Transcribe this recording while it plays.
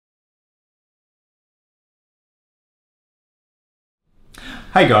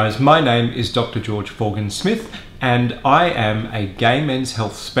Hey guys, my name is Dr. George Forgan-Smith and I am a gay men's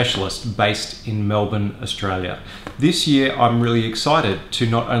health specialist based in Melbourne, Australia. This year I'm really excited to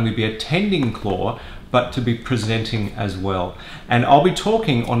not only be attending CLAW but to be presenting as well. And I'll be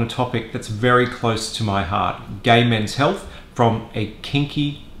talking on a topic that's very close to my heart, gay men's health from a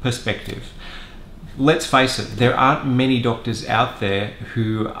kinky perspective. Let's face it, there aren't many doctors out there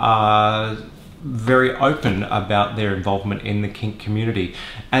who are very open about their involvement in the kink community,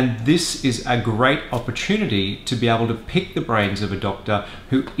 and this is a great opportunity to be able to pick the brains of a doctor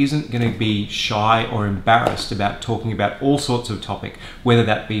who isn't going to be shy or embarrassed about talking about all sorts of topics, whether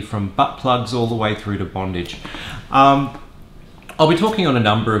that be from butt plugs all the way through to bondage. I'll be talking on a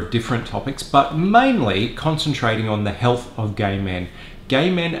number of different topics, but mainly concentrating on the health of gay men.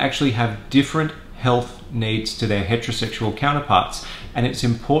 Gay men actually have different health needs to their heterosexual counterparts, and it's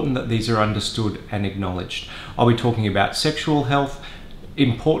important that these are understood and acknowledged. I'll be talking about sexual health,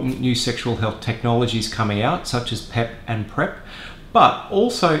 important new sexual health technologies coming out such as PEP and PrEP, but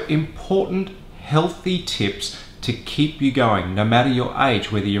also important healthy tips to keep you going no matter your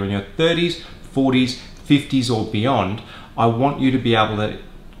age, whether you're in your 30s, 40s, 50s or beyond. I want you to be able to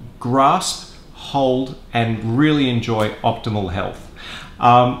grasp, hold and really enjoy optimal health.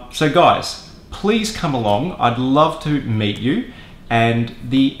 So guys, please come along. I'd love to meet you. And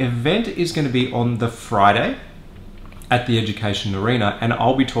the event is going to be on the Friday at the Education Arena, and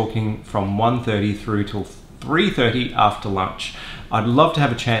I'll be talking from 1:30 through till 3:30 after lunch. I'd love to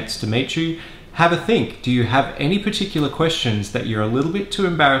have a chance to meet you. Have a think. Do you have any particular questions that you're a little bit too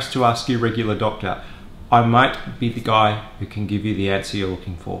embarrassed to ask your regular doctor? I might be the guy who can give you the answer you're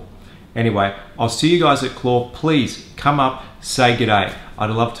looking for. Anyway, I'll see you guys at CLAW. Please come up, say g'day. I'd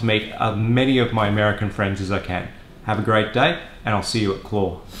love to meet as many of my American friends as I can. Have a great day, and I'll see you at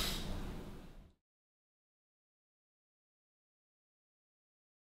CLAW.